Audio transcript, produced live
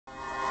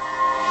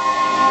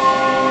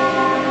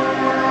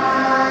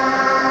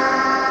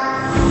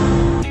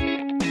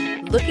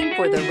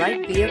for the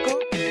right vehicle?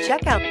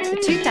 Check out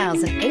the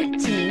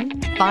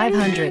 2018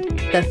 500.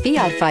 The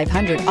Fiat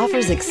 500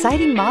 offers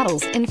exciting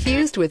models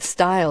infused with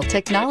style,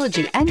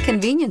 technology, and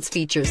convenience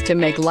features to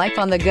make life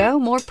on the go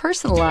more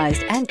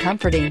personalized and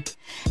comforting.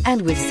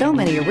 And with so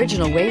many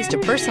original ways to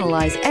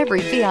personalize every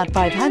Fiat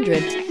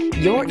 500,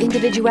 your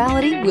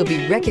individuality will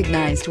be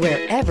recognized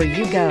wherever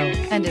you go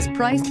and is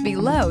priced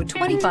below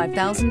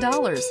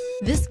 $25,000.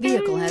 This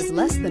vehicle has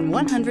less than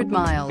 100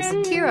 miles.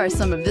 Here are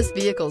some of this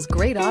vehicle's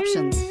great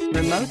options: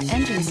 remote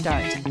engine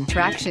start,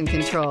 traction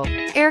control,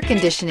 air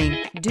conditioning,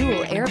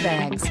 dual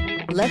airbags,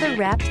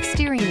 leather-wrapped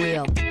steering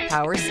wheel,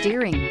 power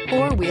steering,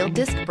 four-wheel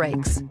disc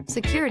brakes,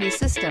 security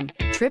system,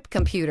 trip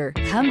computer.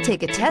 Come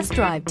take a test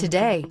drive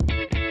today.